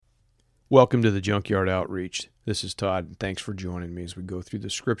Welcome to the Junkyard Outreach. This is Todd, and thanks for joining me as we go through the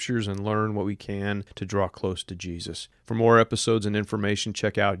scriptures and learn what we can to draw close to Jesus. For more episodes and information,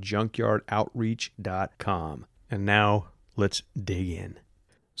 check out junkyardoutreach.com. And now, let's dig in.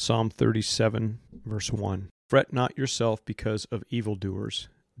 Psalm 37, verse 1. Fret not yourself because of evildoers.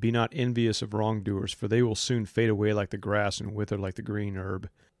 Be not envious of wrongdoers, for they will soon fade away like the grass and wither like the green herb.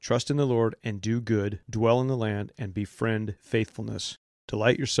 Trust in the Lord and do good. Dwell in the land and befriend faithfulness.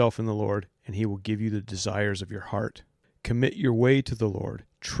 Delight yourself in the Lord, and he will give you the desires of your heart. Commit your way to the Lord.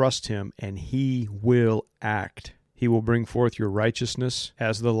 Trust him, and he will act. He will bring forth your righteousness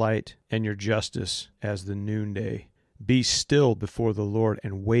as the light, and your justice as the noonday. Be still before the Lord,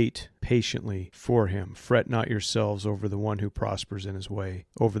 and wait patiently for him. Fret not yourselves over the one who prospers in his way,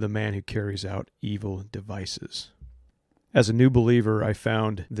 over the man who carries out evil devices. As a new believer, I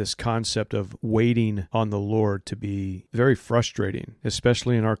found this concept of waiting on the Lord to be very frustrating,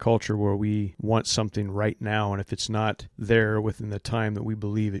 especially in our culture where we want something right now, and if it's not there within the time that we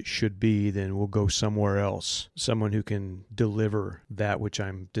believe it should be, then we'll go somewhere else, someone who can deliver that which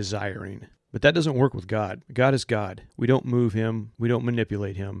I'm desiring. But that doesn't work with God. God is God. We don't move him. We don't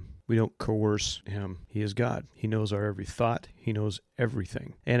manipulate him. We don't coerce him. He is God. He knows our every thought. He knows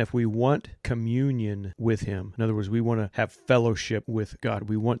everything. And if we want communion with him, in other words, we want to have fellowship with God.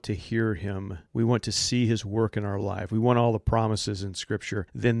 We want to hear him. We want to see his work in our life. We want all the promises in Scripture.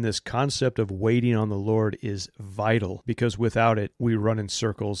 Then this concept of waiting on the Lord is vital, because without it, we run in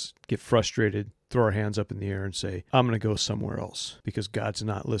circles, get frustrated, throw our hands up in the air and say, I'm going to go somewhere else because God's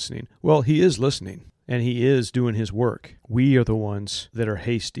not listening. Well, he is listening. And he is doing his work. We are the ones that are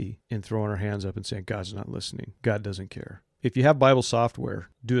hasty in throwing our hands up and saying, God's not listening. God doesn't care. If you have Bible software,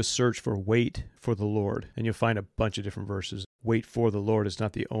 do a search for wait for the Lord, and you'll find a bunch of different verses. Wait for the Lord is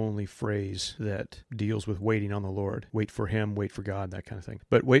not the only phrase that deals with waiting on the Lord. Wait for him, wait for God, that kind of thing.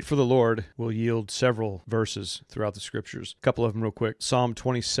 But wait for the Lord will yield several verses throughout the scriptures. A couple of them real quick. Psalm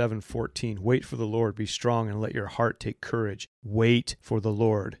 27:14. Wait for the Lord, be strong, and let your heart take courage. Wait for the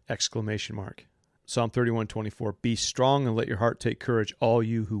Lord! Exclamation mark. Psalm 31:24, be strong and let your heart take courage, all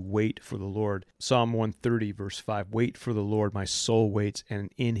you who wait for the Lord. Psalm 130, verse 5, wait for the Lord, my soul waits, and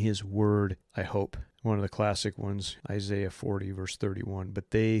in his word I hope. One of the classic ones, Isaiah 40, verse 31,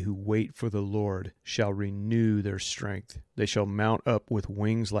 but they who wait for the Lord shall renew their strength. They shall mount up with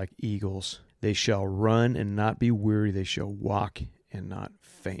wings like eagles. They shall run and not be weary. They shall walk and not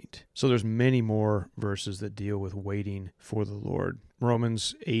faint. So there's many more verses that deal with waiting for the Lord.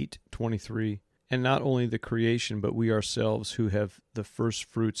 Romans 8:23. And not only the creation, but we ourselves who have the first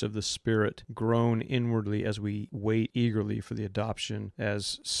fruits of the Spirit groan inwardly as we wait eagerly for the adoption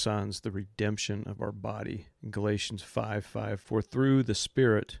as sons, the redemption of our body. Galatians 5:5, for through the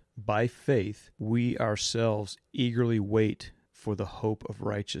Spirit, by faith, we ourselves eagerly wait for the hope of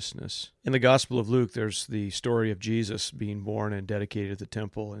righteousness. In the Gospel of Luke, there's the story of Jesus being born and dedicated at the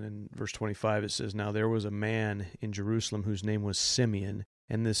temple. And in verse 25, it says, now there was a man in Jerusalem whose name was Simeon,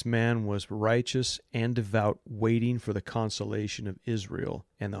 and this man was righteous and devout, waiting for the consolation of Israel,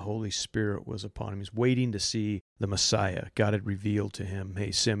 and the Holy Spirit was upon him. He's waiting to see the Messiah. God had revealed to him,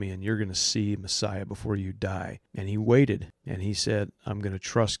 hey, Simeon, you're going to see Messiah before you die. And he waited, and he said, I'm going to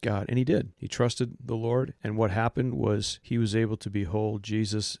trust God. And he did. He trusted the Lord, and what happened was he was able to behold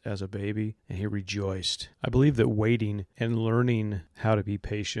Jesus as a baby, and he rejoiced. I believe that waiting and learning how to be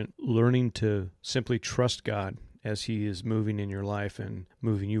patient, learning to simply trust God as he is moving in your life and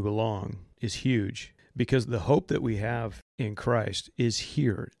moving you along is huge, because the hope that we have in Christ is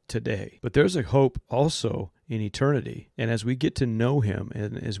here today. But there's a hope also in eternity. And as we get to know him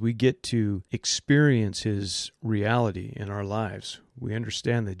and as we get to experience his reality in our lives, we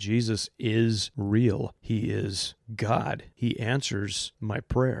understand that Jesus is real. He is God. He answers my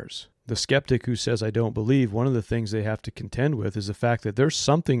prayers. The skeptic who says, I don't believe, one of the things they have to contend with is the fact that there's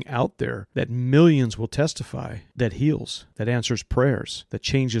something out there that millions will testify that heals, that answers prayers, that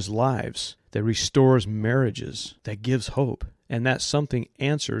changes lives, that restores marriages, that gives hope. And that something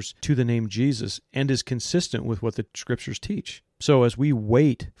answers to the name Jesus and is consistent with what the scriptures teach. So as we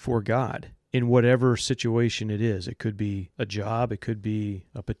wait for God in whatever situation it is, it could be a job, it could be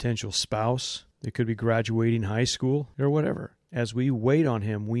a potential spouse, it could be graduating high school, or whatever. As we wait on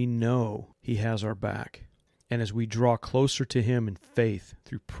him, we know he has our back. And as we draw closer to him in faith,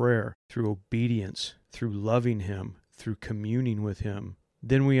 through prayer, through obedience, through loving him, through communing with him,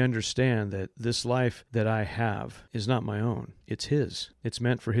 then we understand that this life that I have is not my own. It's his. It's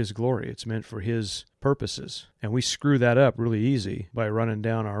meant for his glory. It's meant for his purposes. And we screw that up really easy by running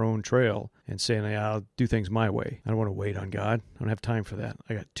down our own trail and saying, hey, I'll do things my way. I don't want to wait on God. I don't have time for that.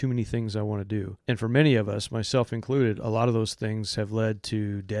 I got too many things I want to do. And for many of us, myself included, a lot of those things have led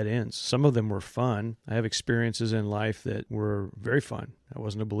to dead ends. Some of them were fun. I have experiences in life that were very fun. I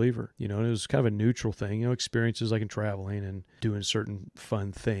wasn't a believer. And it was kind of a neutral thing, experiences like in traveling and doing certain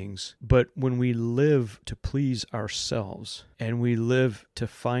fun things. But when we live to please ourselves and we live to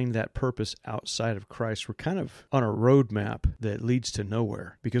find that purpose outside of Christ, we're kind of on a roadmap that leads to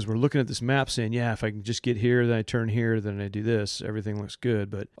nowhere, because we're looking at this map saying, yeah, if I can just get here, then I turn here, then I do this, everything looks good.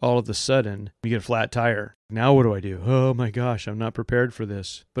 But all of a sudden, you get a flat tire. Now what do I do? Oh my gosh, I'm not prepared for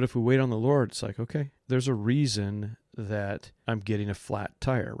this. But if we wait on the Lord, it's like, okay, there's a reason that I'm getting a flat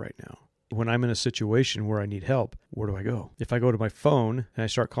tire right now. When I'm in a situation where I need help, where do I go? If I go to my phone and I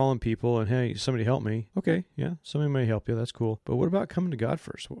start calling people and, hey, somebody help me. Okay, yeah, somebody may help you. That's cool. But what about coming to God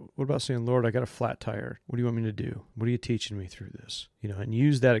first? What about saying, Lord, I got a flat tire. What do you want me to do? What are you teaching me through this? And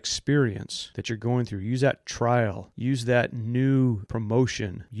use that experience that you're going through. Use that trial. Use that new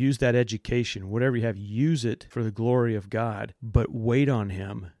promotion. Use that education. Whatever you have, use it for the glory of God. But wait on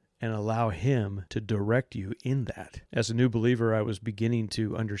Him and allow Him to direct you in that. As a new believer, I was beginning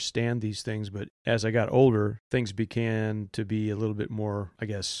to understand these things, but as I got older, things began to be a little bit more,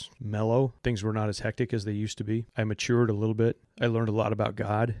 mellow. Things were not as hectic as they used to be. I matured a little bit. I learned a lot about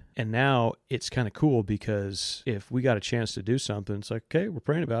God, and now it's kind of cool because if we got a chance to do something, it's like, okay, we're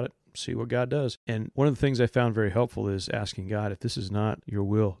praying about it. See what God does. And one of the things I found very helpful is asking God, if this is not your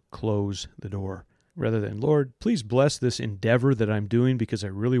will, close the door. Rather than, Lord, please bless this endeavor that I'm doing because I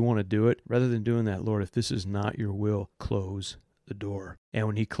really want to do it. Rather than doing that, Lord, if this is not your will, close the door. And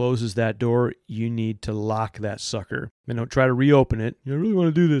when He closes that door, you need to lock that sucker. And don't try to reopen it. I really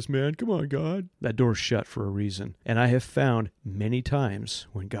want to do this, man. Come on, God. That door's shut for a reason. And I have found many times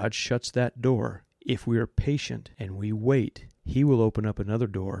when God shuts that door, if we are patient and we wait, He will open up another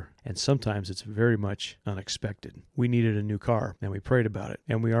door, and sometimes it's very much unexpected. We needed a new car, and we prayed about it,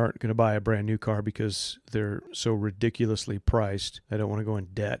 and we aren't going to buy a brand new car because they're so ridiculously priced. I don't want to go in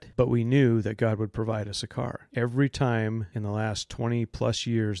debt, but we knew that God would provide us a car. Every time in the last 20 plus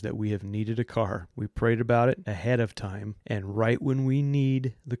years that we have needed a car, we prayed about it ahead of time, and right when we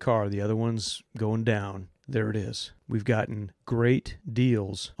need the car, the other one's going down, there it is. We've gotten great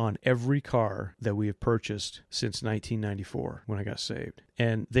deals on every car that we have purchased since 1994 when I got saved.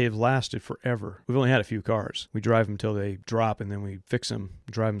 And they've lasted forever. We've only had a few cars. We drive them until they drop, and then we fix them,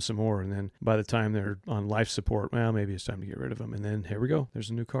 drive them some more. And then by the time they're on life support, well, maybe it's time to get rid of them. And then here we go. There's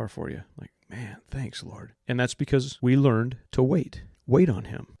a new car for you. Like, man, thanks, Lord. And that's because we learned to wait. Wait on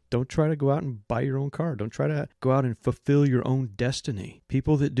Him. Don't try to go out and buy your own car. Don't try to go out and fulfill your own destiny.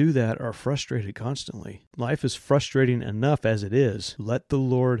 People that do that are frustrated constantly. Life is frustrating enough as it is. Let the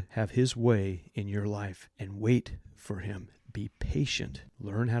Lord have His way in your life and wait for Him. Be patient.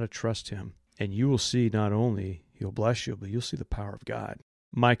 Learn how to trust Him. And you will see not only He'll bless you, but you'll see the power of God.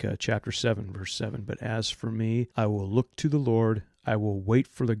 Micah chapter 7, verse 7, but as for me, I will look to the Lord. I will wait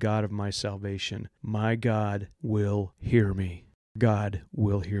for the God of my salvation. My God will hear me. God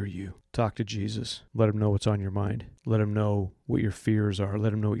will hear you. Talk to Jesus. Let Him know what's on your mind. Let Him know what your fears are.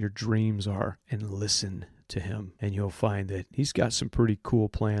 Let Him know what your dreams are. And listen to Him. And you'll find that He's got some pretty cool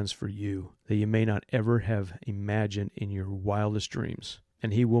plans for you that you may not ever have imagined in your wildest dreams.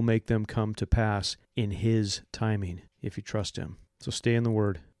 And He will make them come to pass in His timing if you trust Him. So stay in the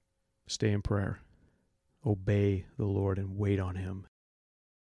Word. Stay in prayer. Obey the Lord and wait on Him.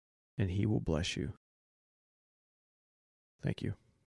 And He will bless you. Thank you.